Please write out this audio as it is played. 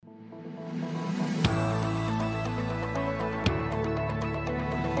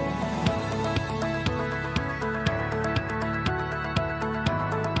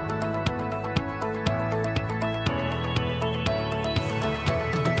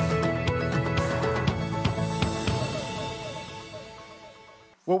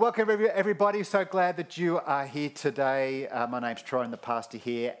Well, welcome everybody. So glad that you are here today. My name's Troy, I'm the pastor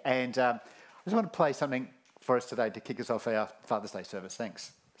here, and I just want to play something for us today to kick us off our Father's Day service.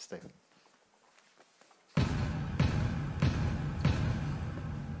 Thanks, Steve.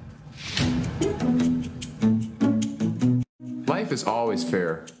 Life is always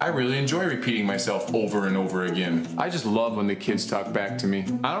fair. I really enjoy repeating myself over and over again. I just love when the kids talk back to me.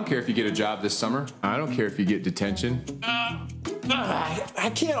 I don't care if you get a job this summer. I don't care if you get detention. I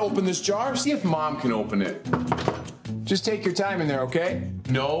can't open this jar. See if Mom can open it. Just take your time in there, okay?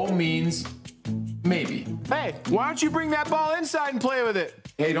 No means maybe. Hey, why don't you bring that ball inside and play with it?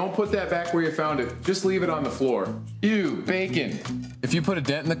 Hey, don't put that back where you found it. Just leave it on the floor. Ew, bacon. If you put a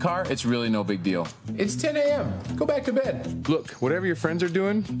dent in the car, it's really no big deal. It's 10 a.m. Go back to bed. Look, whatever your friends are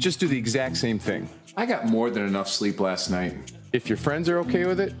doing, just do the exact same thing. I got more than enough sleep last night. If your friends are okay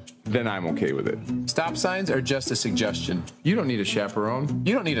with it, then I'm okay with it. Stop signs are just a suggestion. You don't need a chaperone.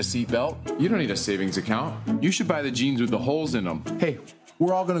 You don't need a seatbelt. You don't need a savings account. You should buy the jeans with the holes in them. Hey,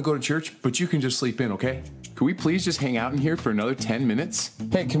 we're all gonna go to church, but you can just sleep in, okay? Could we please just hang out in here for another 10 minutes?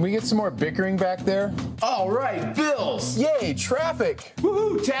 Hey, can we get some more bickering back there? All right, bills. Yay, traffic.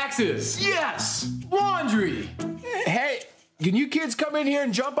 Woohoo, taxes. Yes, laundry. Hey, can you kids come in here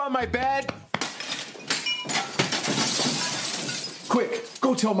and jump on my bed? Quick,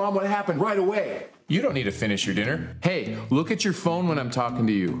 go tell Mom what happened right away. You don't need to finish your dinner. Hey, look at your phone when I'm talking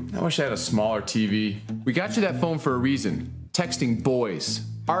to you. I wish I had a smaller TV. We got you that phone for a reason. Texting boys.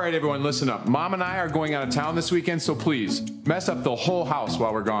 All right, everyone, listen up. Mom and I are going out of town this weekend, so please, mess up the whole house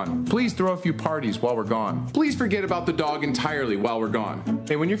while we're gone. Please throw a few parties while we're gone. Please forget about the dog entirely while we're gone.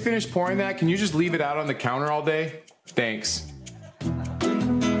 Hey, when you're finished pouring that, can you just leave it out on the counter all day? Thanks.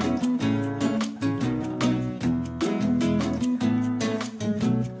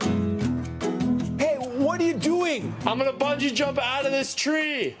 I'm gonna bungee jump out of this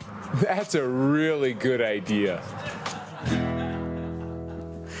tree. That's a really good idea.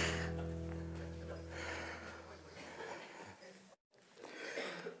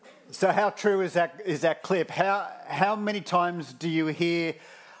 So how true is that clip? How many times do you hear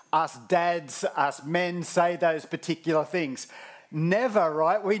us dads, us men say those particular things? Never,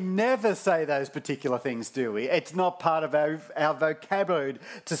 right? We never say those particular things, do we? It's not part of our vocabulary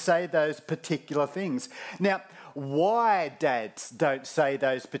to say those particular things. Now, why dads don't say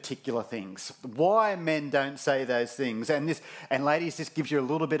those particular things, why men don't say those things, and ladies, this gives you a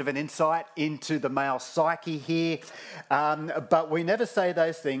little bit of an insight into the male psyche here, but we never say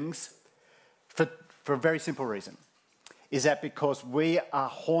those things for a very simple reason. Is that because we are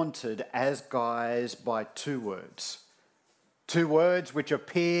haunted as guys by two words which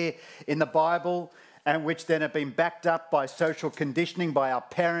appear in the Bible and which then have been backed up by social conditioning, by our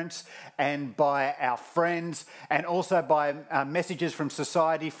parents and by our friends, and also by messages from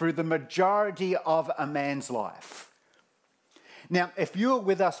society through the majority of a man's life. Now, if you were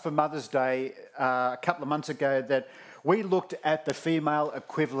with us for Mother's Day a couple of months ago, that we looked at the female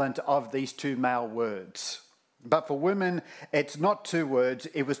equivalent of these two male words. But for women, it's not two words,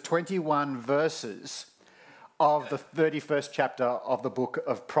 it was 21 verses of the 31st chapter of the book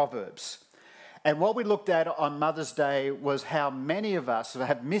of Proverbs. And what we looked at on Mother's Day was how many of us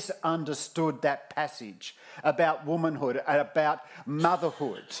have misunderstood that passage about womanhood and about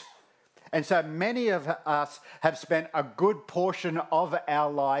motherhood. And so many of us have spent a good portion of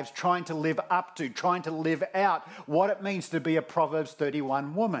our lives trying to live out what it means to be a Proverbs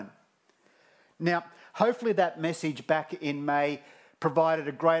 31 woman. Now, hopefully that message back in May provided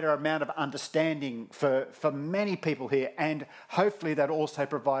a greater amount of understanding for many people here, and hopefully that also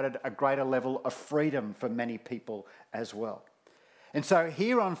provided a greater level of freedom for many people as well. And so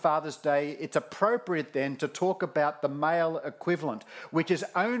here on Father's Day, it's appropriate then to talk about the male equivalent, which is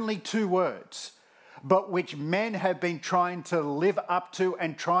only two words, but which men have been trying to live up to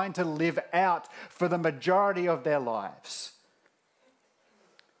and trying to live out for the majority of their lives.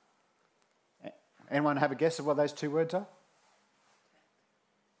 Anyone have a guess of what those two words are?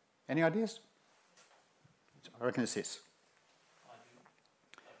 Any ideas? I reckon it's this.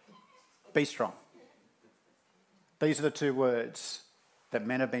 Be strong. These are the two words that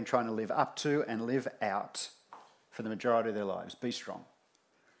men have been trying to live up to and live out for the majority of their lives. Be strong.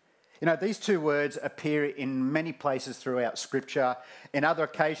 You know, these two words appear in many places throughout Scripture. In other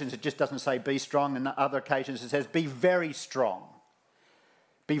occasions, it just doesn't say be strong. In other occasions, it says be very strong.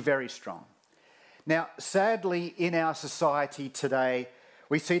 Be very strong. Now, sadly, in our society today,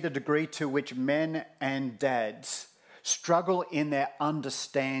 we see the degree to which men and dads struggle in their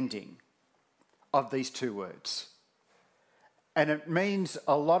understanding of these two words. And it means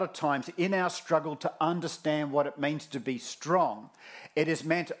a lot of times in our struggle to understand what it means to be strong, it is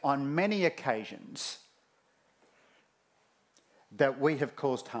meant on many occasions that we have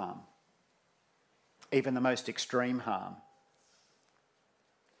caused harm, even the most extreme harm,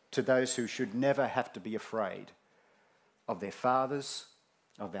 to those who should never have to be afraid of their fathers,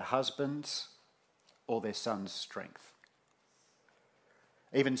 of their husbands, or their sons' strength.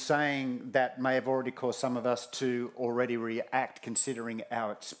 Even saying that may have already caused some of us to already react considering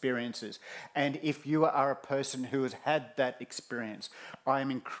our experiences. And if you are a person who has had that experience, I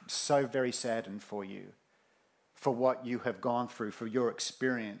am so very saddened for you, for what you have gone through, for your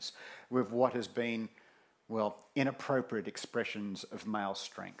experience with what has been, well, inappropriate expressions of male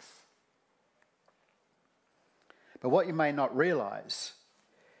strength. But what you may not realise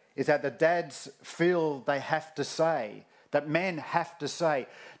is that the dads feel they have to say, that men have to say,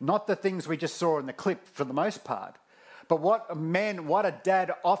 not the things we just saw in the clip for the most part, but what a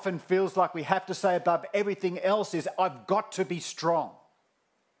dad often feels like we have to say above everything else is, I've got to be strong.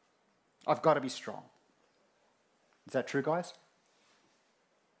 I've got to be strong. Is that true, guys?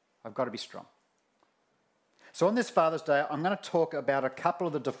 I've got to be strong. So on this Father's Day, I'm going to talk about a couple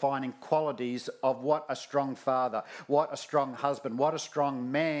of the defining qualities of what a strong father, what a strong husband, what a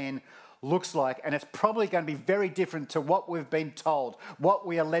strong man looks like. And it's probably going to be very different to what we've been told, what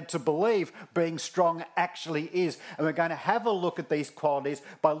we are led to believe being strong actually is. And we're going to have a look at these qualities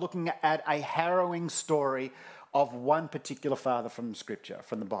by looking at a harrowing story of one particular father from Scripture,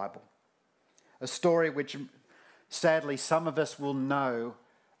 from the Bible. A story which sadly some of us will know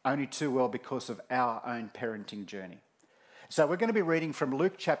only too well because of our own parenting journey. So we're going to be reading from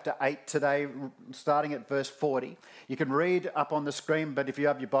Luke chapter 8 today, starting at verse 40. You can read up on the screen, but if you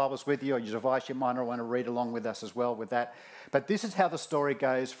have your Bibles with you or your device, you might want to read along with us as well with that. But this is how the story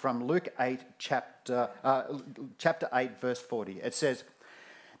goes from Luke 8, chapter 8, verse 40. It says,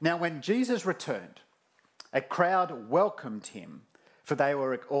 "Now when Jesus returned, a crowd welcomed him, for they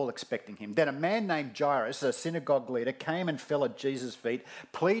were all expecting him. Then a man named Jairus, a synagogue leader, came and fell at Jesus' feet,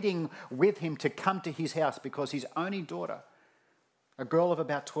 pleading with him to come to his house because his only daughter, a girl of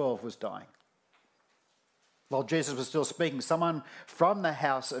about 12, was dying. While Jesus was still speaking, someone from the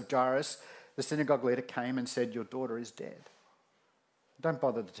house of Jairus, the synagogue leader, came and said, 'Your daughter is dead. Don't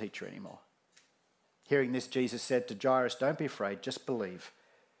bother the teacher anymore.' Hearing this, Jesus said to Jairus, 'Don't be afraid, just believe,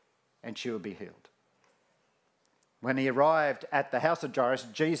 and she will be healed.' When he arrived at the house of Jairus,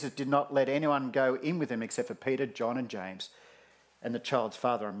 Jesus did not let anyone go in with him except for Peter, John and James, and the child's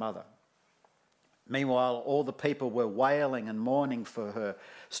father and mother. Meanwhile, all the people were wailing and mourning for her.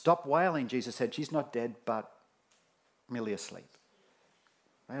 'Stop wailing,' Jesus said. 'She's not dead, but merely asleep.'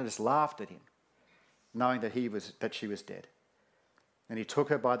 They just laughed at him, knowing that she was dead. And he took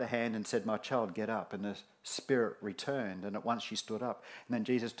her by the hand and said, 'My child, get up.' And the spirit returned, and at once she stood up. And then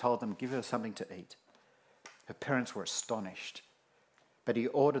Jesus told them, 'Give her something to eat.' Her parents were astonished, but he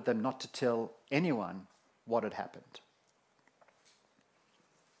ordered them not to tell anyone what had happened.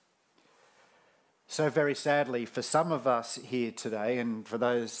 So very sadly, for some of us here today, and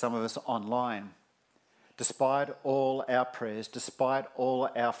for some of us online, despite all our prayers, despite all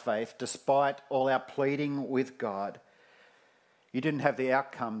our faith, despite all our pleading with God, you didn't have the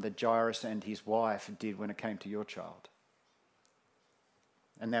outcome that Jairus and his wife did when it came to your child.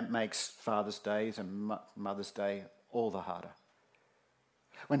 And that makes Father's Days and Mother's Day all the harder.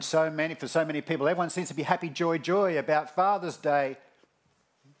 For so many people, everyone seems to be happy, joy, joy about Father's Day.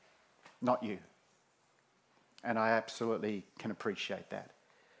 Not you. And I absolutely can appreciate that.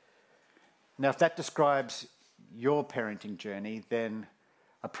 Now, if that describes your parenting journey, then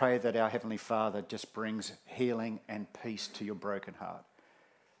I pray that our Heavenly Father just brings healing and peace to your broken heart.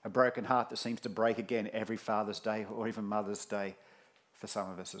 A broken heart that seems to break again every Father's Day or even Mother's Day for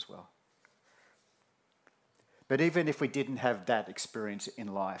some of us as well. But even if we didn't have that experience in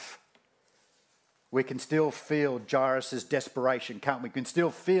life, we can still feel Jairus' desperation, can't we? We can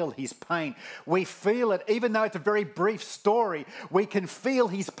still feel his pain. We feel it, even though it's a very brief story, we can feel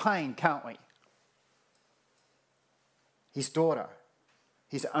his pain, can't we? His daughter,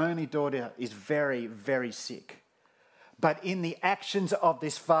 his only daughter, is very, very sick. But in the actions of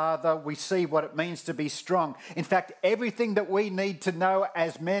this father, we see what it means to be strong. In fact, everything that we need to know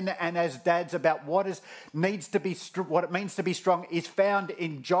as men and as dads about what it means to be strong is found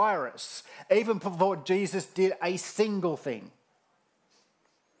in Jairus, even before Jesus did a single thing.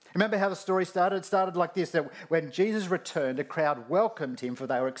 Remember how the story started? It started like this, that when Jesus returned, a crowd welcomed him, for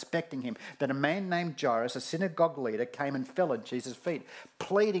they were expecting him. Then a man named Jairus, a synagogue leader, came and fell at Jesus' feet,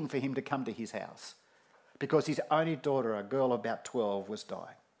 pleading for him to come to his house, because his only daughter, a girl of about 12, was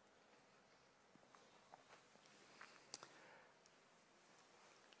dying.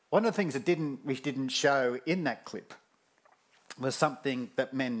 One of the things that we didn't show in that clip was something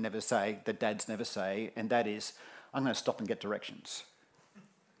that men never say, that dads never say, and that is, I'm going to stop and get directions.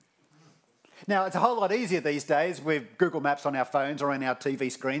 Now, it's a whole lot easier these days with Google Maps on our phones or on our TV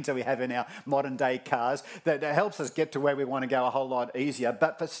screens that we have in our modern day cars that helps us get to where we want to go a whole lot easier.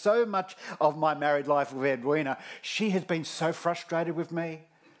 But for so much of my married life with Edwina, she has been so frustrated with me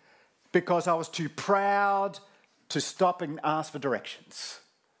because I was too proud to stop and ask for directions.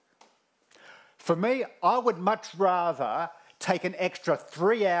 For me, I would much rather take an extra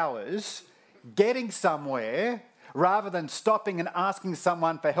 3 hours getting somewhere rather than stopping and asking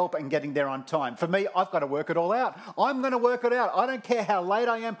someone for help and getting there on time. For me, I've got to work it all out. I'm going to work it out. I don't care how late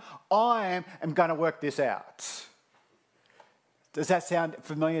I am going to work this out. Does that sound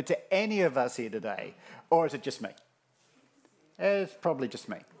familiar to any of us here today? Or is it just me? It's probably just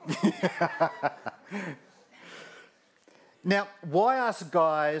me. Now, why us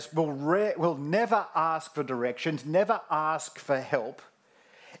guys will never ask for directions, never ask for help,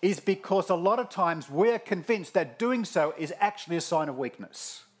 is because a lot of times we're convinced that doing so is actually a sign of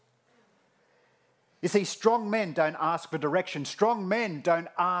weakness. You see, strong men don't ask for direction. Strong men don't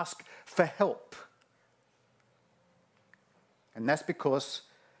ask for help. And that's because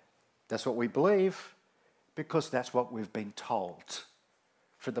that's what we believe, because that's what we've been told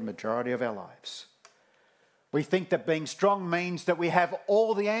for the majority of our lives. We think that being strong means that we have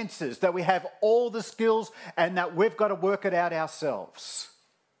all the answers, that we have all the skills, and that we've got to work it out ourselves.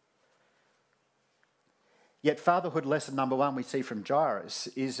 Yet fatherhood lesson number one we see from Jairus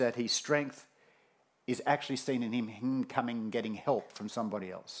is that his strength is actually seen in him coming and getting help from somebody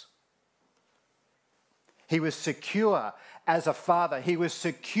else. He was secure as a father. He was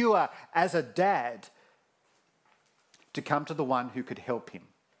secure as a dad to come to the one who could help him.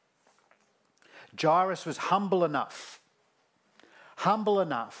 Jairus was humble enough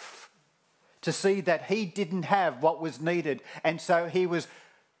to see that he didn't have what was needed, and so he was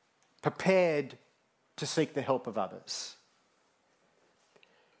prepared to seek the help of others.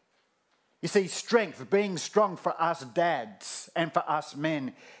 You see, strength, being strong for us dads and for us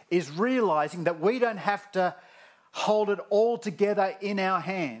men, is realising that we don't have to hold it all together in our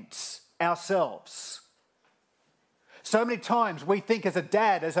hands ourselves. So many times we think as a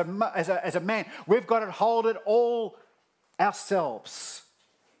dad, as a man, we've got to hold it all ourselves.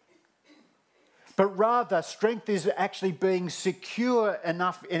 But rather, strength is actually being secure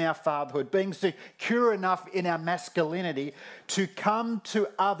enough in our fatherhood, being secure enough in our masculinity to come to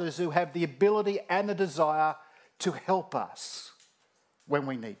others who have the ability and the desire to help us when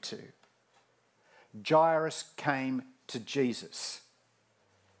we need to. Jairus came to Jesus.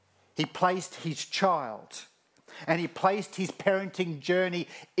 He placed his child and he placed his parenting journey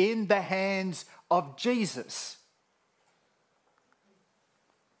in the hands of Jesus.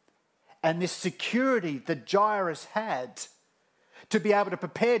 And this security that Jairus had to be able to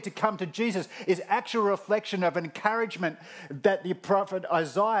prepare to come to Jesus is actually a reflection of an encouragement that the prophet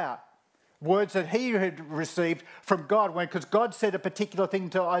Isaiah, words that he had received from God, because God said a particular thing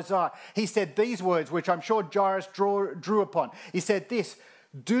to Isaiah. He said these words, which I'm sure Jairus drew upon. He said this,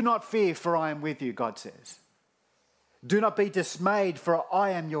 "Do not fear, for I am with you," God says. "Do not be dismayed, for I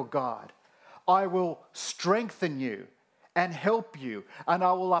am your God. I will strengthen you and help you, and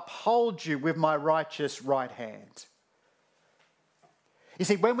I will uphold you with my righteous right hand." You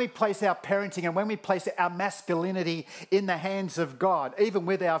see, when we place our parenting and when we place our masculinity in the hands of God, even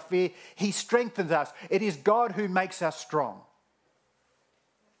with our fear, he strengthens us. It is God who makes us strong.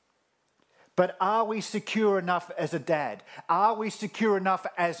 But are we secure enough as a dad? Are we secure enough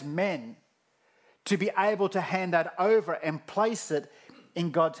as men to be able to hand that over and place it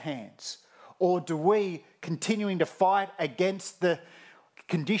in God's hands? Or do we, continuing to fight against the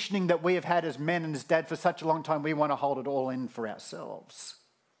conditioning that we have had as men and as dad for such a long time, we want to hold it all in for ourselves?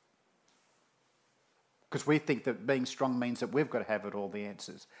 Because we think that being strong means that we've got to have all the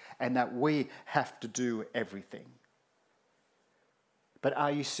answers and that we have to do everything. But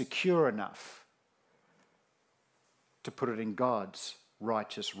are you secure enough to put it in God's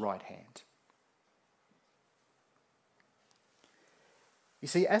righteous right hand? You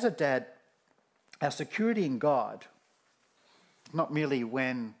see, as a dad, our security in God is not merely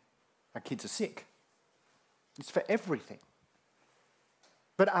when our kids are sick. It's for everything.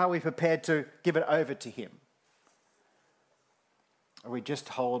 But are we prepared to give it over to him? Or we just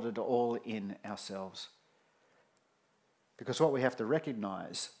hold it all in ourselves? Because what we have to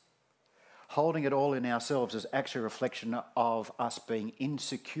recognise, holding it all in ourselves is actually a reflection of us being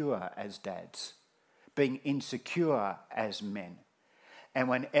insecure as dads, being insecure as men. And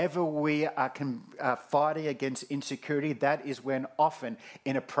whenever we are fighting against insecurity, that is when often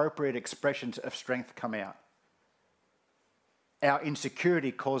inappropriate expressions of strength come out. Our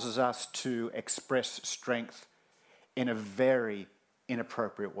insecurity causes us to express strength in a very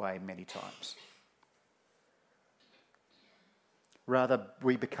inappropriate way many times. Rather,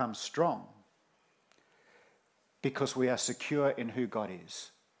 we become strong because we are secure in who God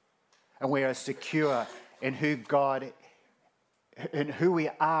is. And we are secure in who we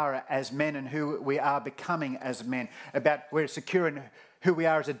are as men and who we are becoming as men. We're secure in who we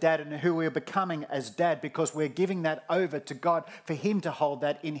are as a dad and who we're becoming as dad because we're giving that over to God for him to hold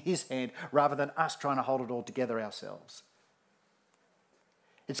that in his hand rather than us trying to hold it all together ourselves.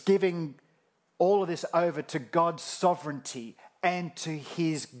 It's giving all of this over to God's sovereignty and to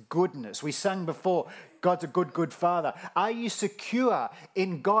his goodness. We sang before, God's a good, good father. Are you secure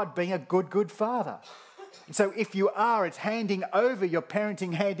in God being a good, good father? So if you are, it's handing over your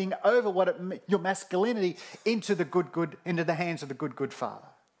parenting, handing over your masculinity into the hands of the good, good father.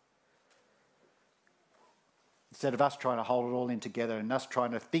 Instead of us trying to hold it all in together and us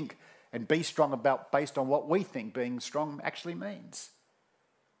trying to think and be strong based on what we think being strong actually means.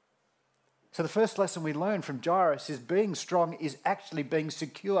 So the first lesson we learn from Jairus is being strong is actually being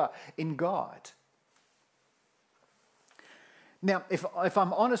secure in God. Now, if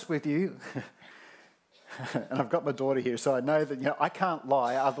I'm honest with you, and I've got my daughter here, so I know that I can't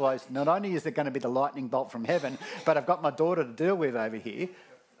lie. Otherwise, not only is there going to be the lightning bolt from heaven, but I've got my daughter to deal with over here.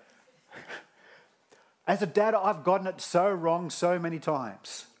 As a dad, I've gotten it so wrong so many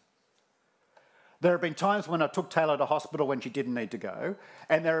times. There have been times when I took Taylor to hospital when she didn't need to go,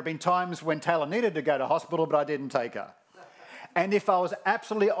 and there have been times when Taylor needed to go to hospital, but I didn't take her. And if I was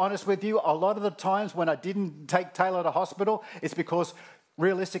absolutely honest with you, a lot of the times when I didn't take Taylor to hospital, it's because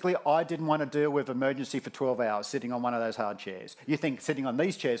realistically, I didn't want to deal with emergency for 12 hours sitting on one of those hard chairs. You think sitting on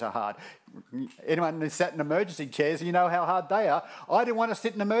these chairs are hard. Anyone who's sat in emergency chairs, you know how hard they are. I didn't want to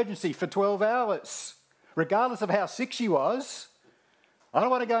sit in emergency for 12 hours. Regardless of how sick she was, I don't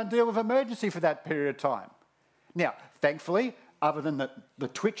want to go and deal with emergency for that period of time. Now, thankfully, other than the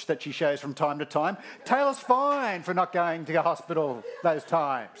twitch that she shows from time to time, Taylor's fine for not going to the hospital those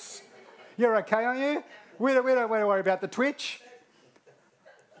times. You're okay, aren't you? We don't want to worry about the twitch.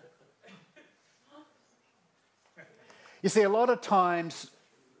 You see, a lot of times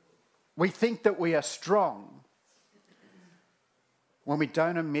we think that we are strong when we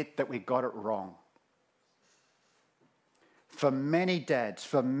don't admit that we got it wrong. For many dads,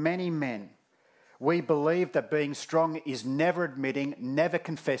 for many men, we believe that being strong is never admitting, never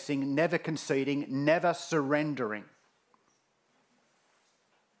confessing, never conceding, never surrendering.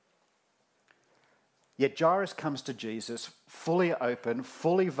 Yet Jairus comes to Jesus fully open,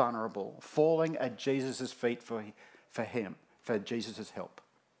 fully vulnerable, falling at Jesus' feet for Jesus' help.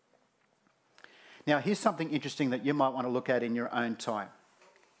 Now, here's something interesting that you might want to look at in your own time.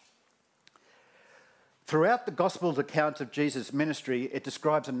 Throughout the Gospel accounts of Jesus' ministry, it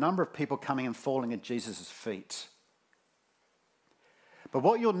describes a number of people coming and falling at Jesus' feet. But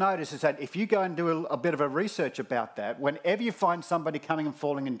what you'll notice is that if you go and do a bit of a research about that, whenever you find somebody coming and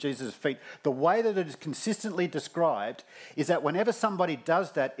falling at Jesus' feet, the way that it is consistently described is that whenever somebody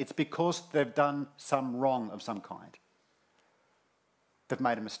does that, it's because they've done some wrong of some kind. They've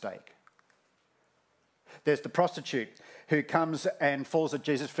made a mistake. There's the prostitute who comes and falls at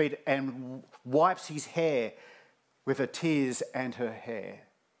Jesus' feet and wipes his hair with her tears and her hair.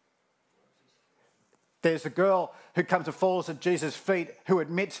 There's the girl who comes and falls at Jesus' feet who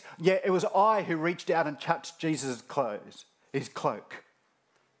admits, yeah, it was I who reached out and touched Jesus' his cloak.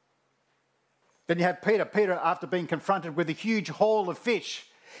 Then you have Peter. Peter, after being confronted with a huge haul of fish,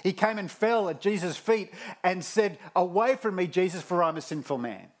 he came and fell at Jesus' feet and said, "Away from me, Jesus, for I'm a sinful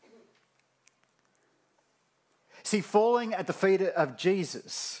man." See, falling at the feet of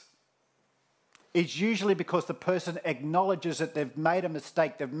Jesus is usually because the person acknowledges that they've made a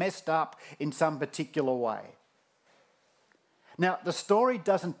mistake, they've messed up in some particular way. Now, the story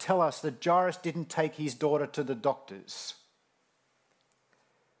doesn't tell us that Jairus didn't take his daughter to the doctors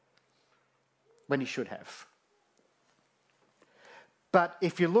when he should have. But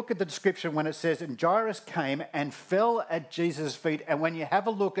if you look at the description when it says, and Jairus came and fell at Jesus' feet, and when you have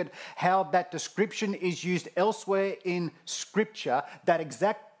a look at how that description is used elsewhere in Scripture, that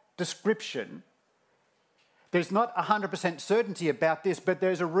exact description, there's not 100% certainty about this, but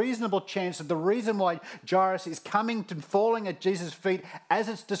there's a reasonable chance that the reason why Jairus is coming and falling at Jesus' feet as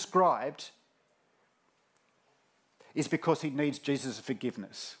it's described is because he needs Jesus'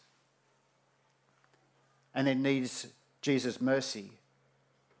 forgiveness. And then needs Jesus' mercy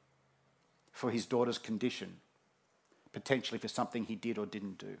for his daughter's condition, potentially for something he did or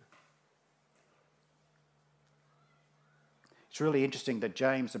didn't do. It's really interesting that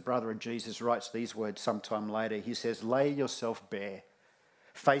James, the brother of Jesus, writes these words sometime later. He says, "Lay yourself bare,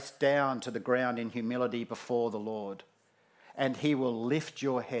 face down to the ground in humility before the Lord, and he will lift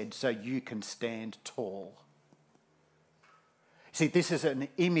your head so you can stand tall." See, this is an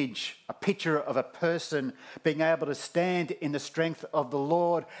image, a picture of a person being able to stand in the strength of the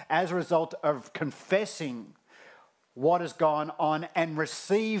Lord as a result of confessing what has gone on and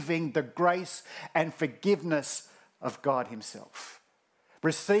receiving the grace and forgiveness of God himself.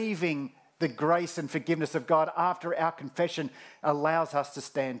 Receiving the grace and forgiveness of God after our confession allows us to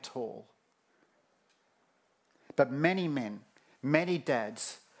stand tall. But many men, many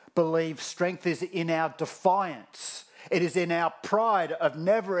dads believe strength is in our defiance. It is in our pride of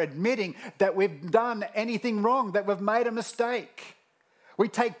never admitting that we've done anything wrong, that we've made a mistake. We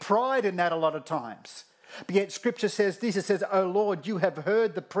take pride in that a lot of times. But yet Scripture says this, it says, "O Lord, you have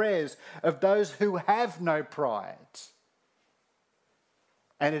heard the prayers of those who have no pride."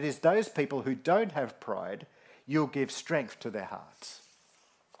 And it is those people who don't have pride, you'll give strength to their hearts.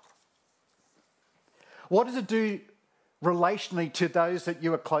 What does it do relationally to those that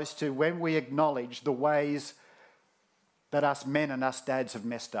you are close to when we acknowledge the ways that us men and us dads have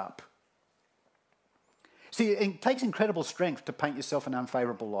messed up? See, it takes incredible strength to paint yourself in an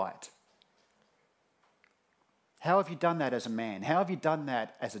unfavourable light. How have you done that as a man? How have you done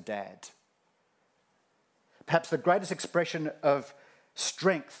that as a dad? Perhaps the greatest expression of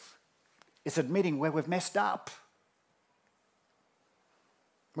strength is admitting where we've messed up,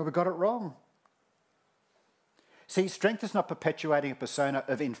 where we got it wrong. See, strength is not perpetuating a persona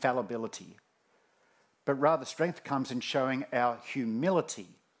of infallibility, but rather strength comes in showing our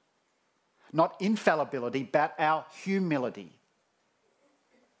humility. Not infallibility, but our humility.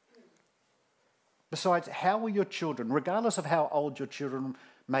 Besides, how will your children, regardless of how old your children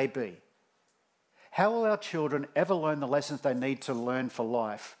may be, how will our children ever learn the lessons they need to learn for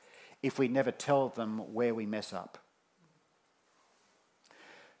life if we never tell them where we mess up?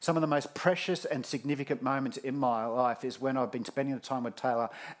 Some of the most precious and significant moments in my life is when I've been spending the time with Taylor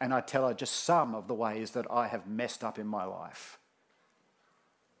and I tell her just some of the ways that I have messed up in my life.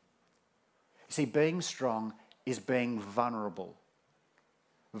 See, being strong is being vulnerable.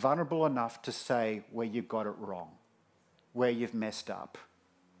 Vulnerable enough to say where you got it wrong, where you've messed up.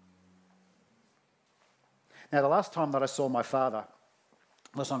 Now, the last time that I saw my father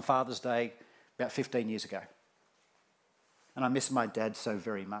was on Father's Day about 15 years ago. And I miss my dad so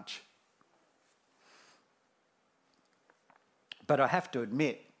very much. But I have to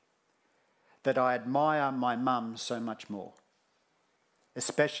admit that I admire my mum so much more,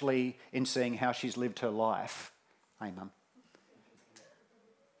 especially in seeing how she's lived her life. Hey, Mum.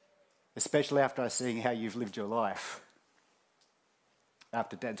 Especially after seeing how you've lived your life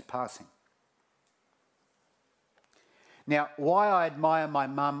after Dad's passing. Now, why I admire my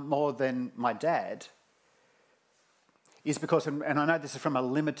mum more than my dad is because, and I know this is from a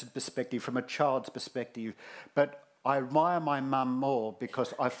limited perspective, from a child's perspective, but I admire my mum more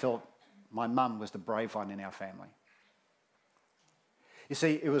because I felt my mum was the brave one in our family. You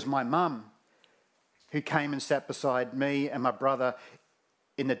see, it was my mum who came and sat beside me and my brother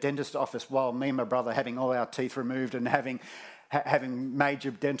in the dentist office while me and my brother having all our teeth removed and having major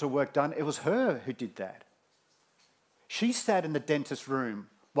dental work done. It was her who did that. She sat in the dentist's room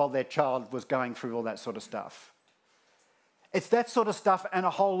while their child was going through all that sort of stuff. It's that sort of stuff and a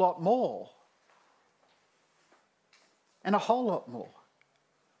whole lot more. And a whole lot more.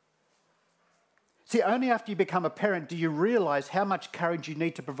 See, only after you become a parent do you realise how much courage you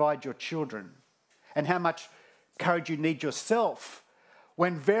need to provide your children and how much courage you need yourself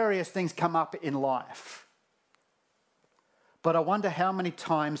when various things come up in life. But I wonder how many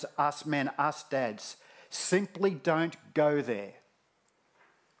times us men, us dads, simply don't go there.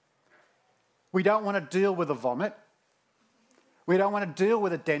 We don't want to deal with a vomit. We don't want to deal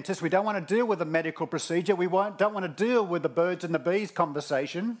with a dentist. We don't want to deal with a medical procedure. We don't want to deal with the birds and the bees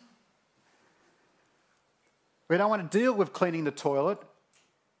conversation. We don't want to deal with cleaning the toilet.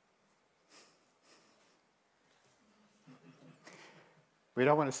 We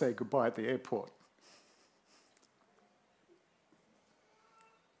don't want to say goodbye at the airport.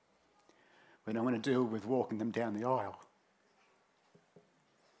 We don't want to deal with walking them down the aisle.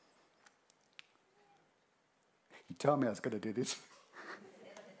 You told me I was going to do this.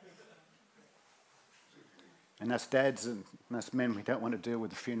 And us dads and us men, we don't want to deal with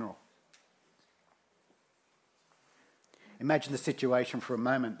the funeral. Imagine the situation for a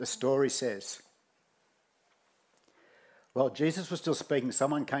moment. The story says, while Jesus was still speaking,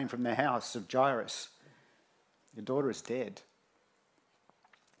 someone came from the house of Jairus Your daughter is dead.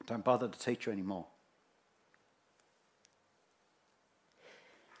 Don't bother to teach her anymore.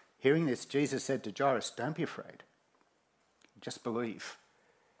 Hearing this, Jesus said to Jairus, don't be afraid. Just believe,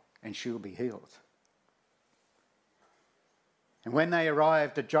 and she will be healed. And when they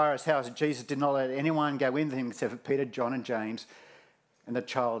arrived at Jairus' house, Jesus did not let anyone go in with him except for Peter, John and James and the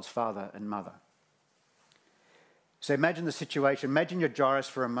child's father and mother. So imagine the situation. Imagine your Jairus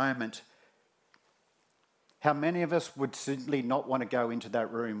for a moment. How many of us would simply not want to go into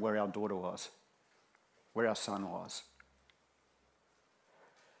that room where our daughter was, where our son was?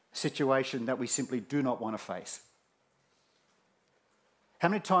 A situation that we simply do not want to face. How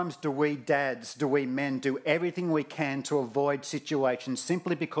many times do we dads, do we men do everything we can to avoid situations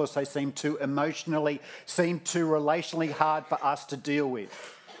simply because they seem too relationally hard for us to deal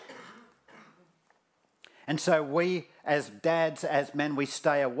with? And so we, as dads, as men, we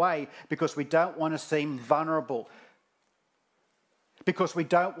stay away because we don't want to seem vulnerable, because we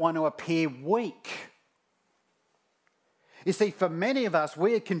don't want to appear weak. You see, for many of us,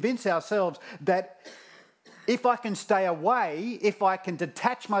 we convince ourselves that if I can stay away, if I can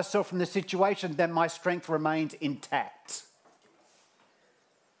detach myself from the situation, then my strength remains intact.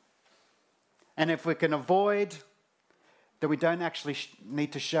 And if we can avoid, then we don't actually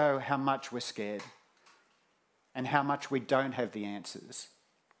need to show how much we're scared and how much we don't have the answers.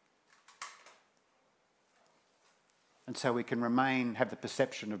 And so we can have the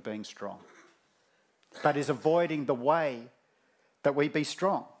perception of being strong. But is avoiding the way that we be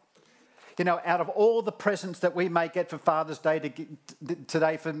strong. You know, out of all the presents that we may get for Father's Day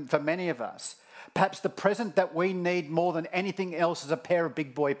today for many of us, perhaps the present that we need more than anything else is a pair of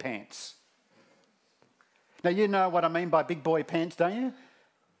big boy pants. Now, you know what I mean by big boy pants, don't you?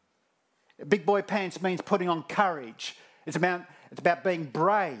 Big boy pants means putting on courage. It's about being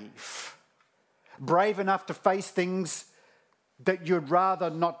brave. Brave enough to face things that you'd rather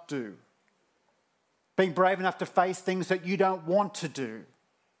not do. Being brave enough to face things that you don't want to do,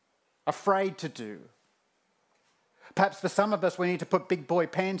 afraid to do. Perhaps for some of us, we need to put big boy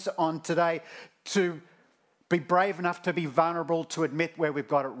pants on today to be brave enough to be vulnerable, to admit where we've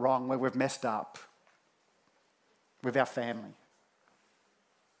got it wrong, where we've messed up with our family.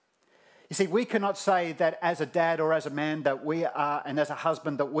 You see, we cannot say that as a dad or as a man that we are, and as a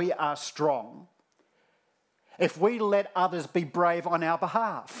husband that we are strong, if we let others be brave on our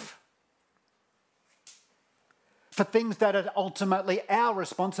behalf for things that are ultimately our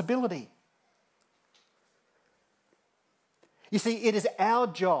responsibility. You see, it is our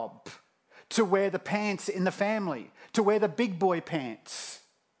job to wear the pants in the family, to wear the big boy pants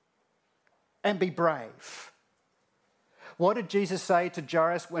and be brave. What did Jesus say to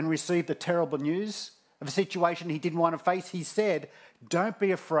Jairus when he received the terrible news of a situation he didn't want to face? He said, don't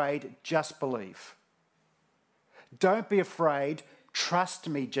be afraid, just believe. Don't be afraid, trust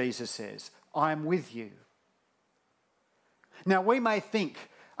me, Jesus says, I'm with you. Now, we may think,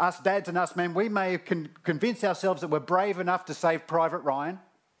 us dads and us men, we may convince ourselves that we're brave enough to save Private Ryan,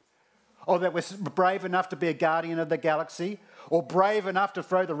 or that we're brave enough to be a guardian of the galaxy, or brave enough to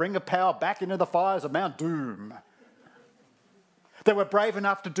throw the ring of power back into the fires of Mount Doom. That we're brave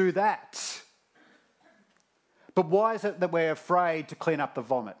enough to do that. But why is it that we're afraid to clean up the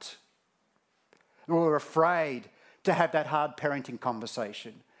vomit? We're afraid to have that hard parenting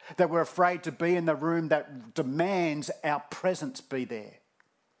conversation. That we're afraid to be in the room that demands our presence be there.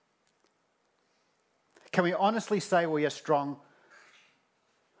 Can we honestly say we are strong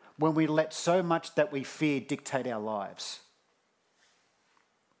when we let so much that we fear dictate our lives?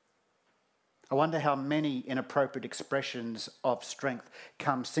 I wonder how many inappropriate expressions of strength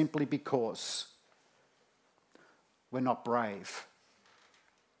come simply because we're not brave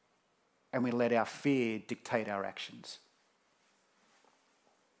and we let our fear dictate our actions.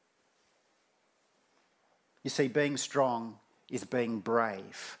 You see, being strong is being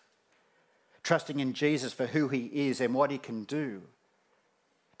brave. Trusting in Jesus for who he is and what he can do.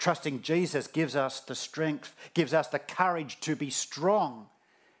 Trusting Jesus gives us the strength, gives us the courage to be strong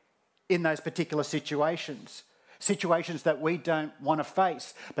in those particular situations. Situations that we don't want to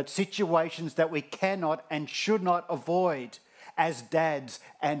face, but situations that we cannot and should not avoid as dads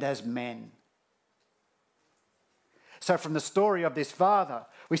and as men. So from the story of this father,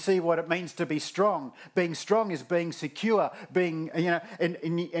 we see what it means to be strong. Being strong is being secure, being,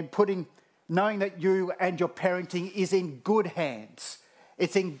 and knowing that you and your parenting is in good hands.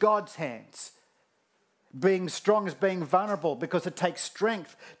 It's in God's hands. Being strong is being vulnerable because it takes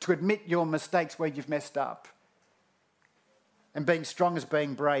strength to admit your mistakes where you've messed up. And being strong is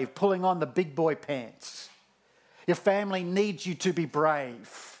being brave, pulling on the big boy pants. Your family needs you to be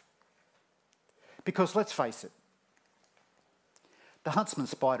brave. Because let's face it, The huntsman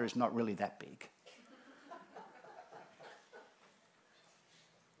spider is not really that big.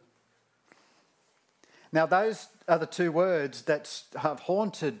 Now, those are the two words that have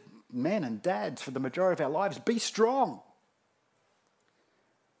haunted men and dads for the majority of our lives. Be strong.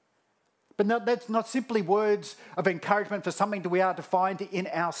 But no, that's not simply words of encouragement for something that we are to find in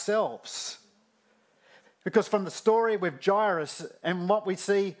ourselves. Because from the story with Jairus and what we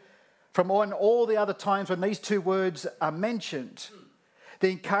see from all the other times when these two words are mentioned, the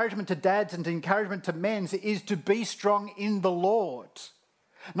encouragement to dads and the encouragement to men is to be strong in the Lord.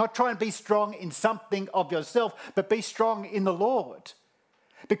 Not try and be strong in something of yourself, but be strong in the Lord.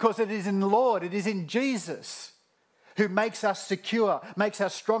 Because it is in the Lord, it is in Jesus who makes us secure, makes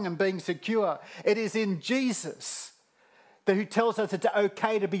us strong in being secure. It is in Jesus who tells us it's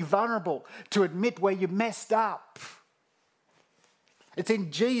okay to be vulnerable, to admit where you messed up. It's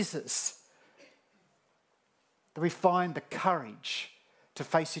in Jesus that we find the courage to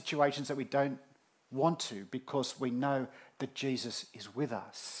face situations that we don't want to, because we know that Jesus is with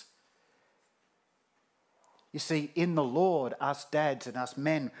us. You see, in the Lord, us dads and us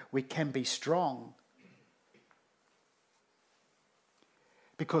men, we can be strong.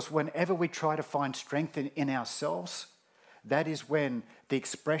 Because whenever we try to find strength in ourselves, that is when the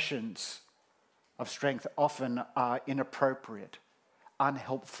expressions of strength often are inappropriate,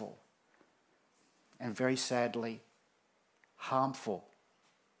 unhelpful, and very sadly, harmful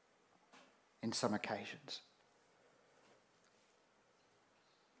in some occasions.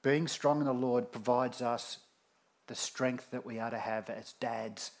 Being strong in the Lord provides us the strength that we are to have as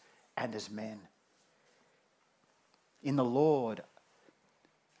dads and as men. In the Lord,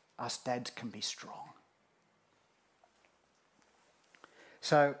 us dads can be strong.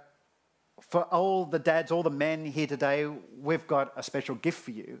 So, for all the dads, all the men here today, we've got a special gift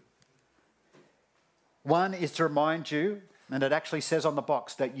for you. One is to remind you, and it actually says on the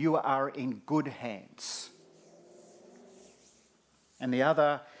box, that you are in good hands. And the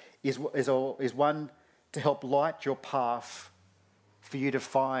other is one to help light your path for you to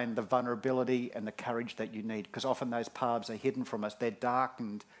find the vulnerability and the courage that you need, because often those paths are hidden from us. They're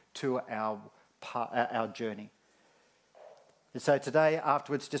darkened to our journey. And so today,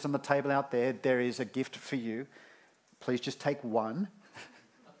 afterwards, just on the table out there, there is a gift for you. Please just take one.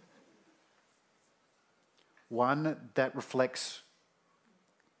 One that reflects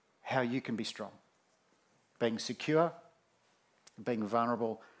how you can be strong. Being secure, being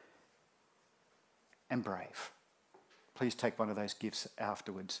vulnerable, and brave. Please take one of those gifts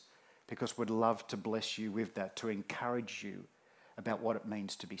afterwards, because we'd love to bless you with that, to encourage you about what it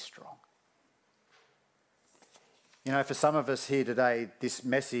means to be strong. You know, for some of us here today, this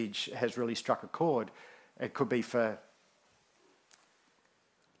message has really struck a chord. It could be for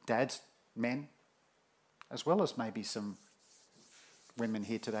dads, men, as well as maybe some women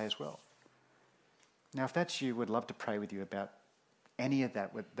here today as well. Now, if that's you, we'd love to pray with you about any of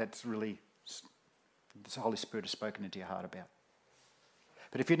that that's really the Holy Spirit has spoken into your heart about.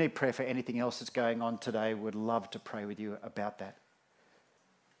 But if you need prayer for anything else that's going on today, we'd love to pray with you about that.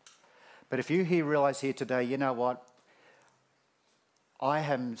 But if you realise here today, you know what? I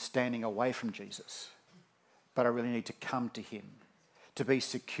am standing away from Jesus, but I really need to come to him, to be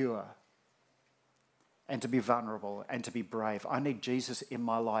secure and to be vulnerable and to be brave. I need Jesus in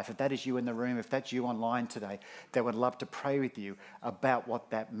my life. If that is you in the room, if that's you online today, then would love to pray with you about what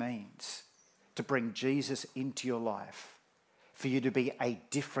that means, to bring Jesus into your life, for you to be a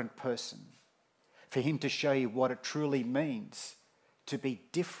different person, for him to show you what it truly means to be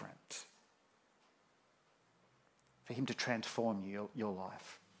different, for him to transform your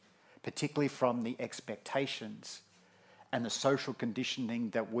life, particularly from the expectations and the social conditioning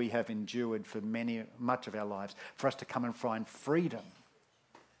that we have endured for much of our lives, for us to come and find freedom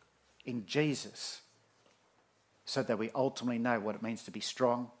in Jesus, so that we ultimately know what it means to be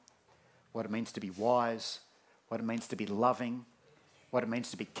strong, what it means to be wise, what it means to be loving, what it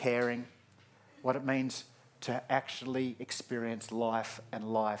means to be caring, what it means to actually experience life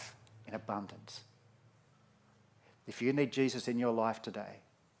and life in abundance. If you need Jesus in your life today,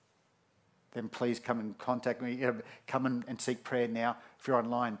 then please come and contact me. Come and seek prayer now. If you're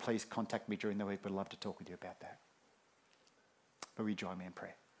online, please contact me during the week. We'd love to talk with you about that. But will you join me in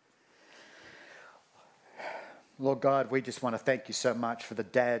prayer? Lord God, we just want to thank you so much for the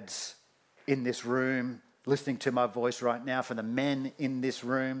dads in this room listening to my voice right now, for the men in this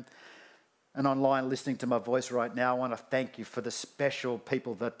room and online listening to my voice right now. I want to thank you for the special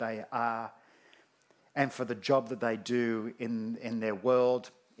people that they are and for the job that they do in their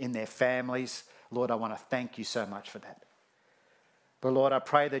world, in their families. Lord, I want to thank you so much for that. But Lord, I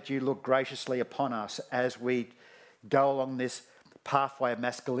pray that you look graciously upon us as we go along this pathway of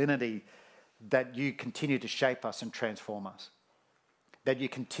masculinity, that you continue to shape us and transform us. That you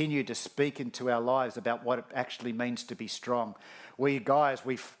continue to speak into our lives about what it actually means to be strong. We guys,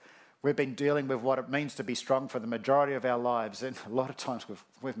 we've been dealing with what it means to be strong for the majority of our lives, and a lot of times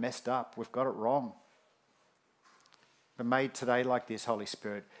we've messed up, we've got it wrong. But made today like this, Holy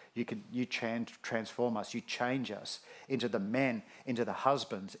Spirit, you transform us, you change us into the men, into the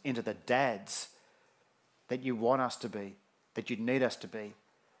husbands, into the dads that you want us to be, that you need us to be,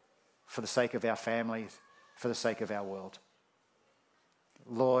 for the sake of our families, for the sake of our world.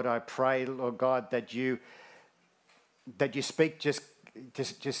 Lord, I pray, Lord God, that you speak just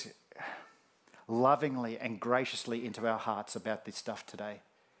lovingly and graciously into our hearts about this stuff today,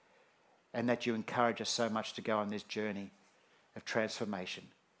 and that you encourage us so much to go on this journey of transformation,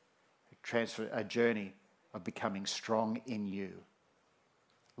 a journey of becoming strong in you.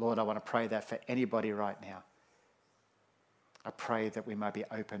 Lord, I want to pray that for anybody right now. I pray that we may be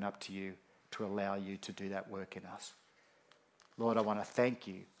open up to you to allow you to do that work in us. Lord, I want to thank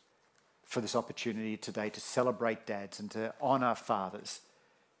you for this opportunity today to celebrate dads and to honour fathers.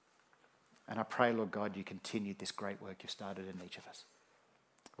 And I pray, Lord God, you continue this great work you've started in each of us.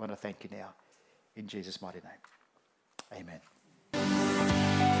 I want to thank you now in Jesus' mighty name.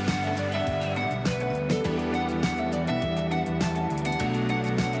 Amen.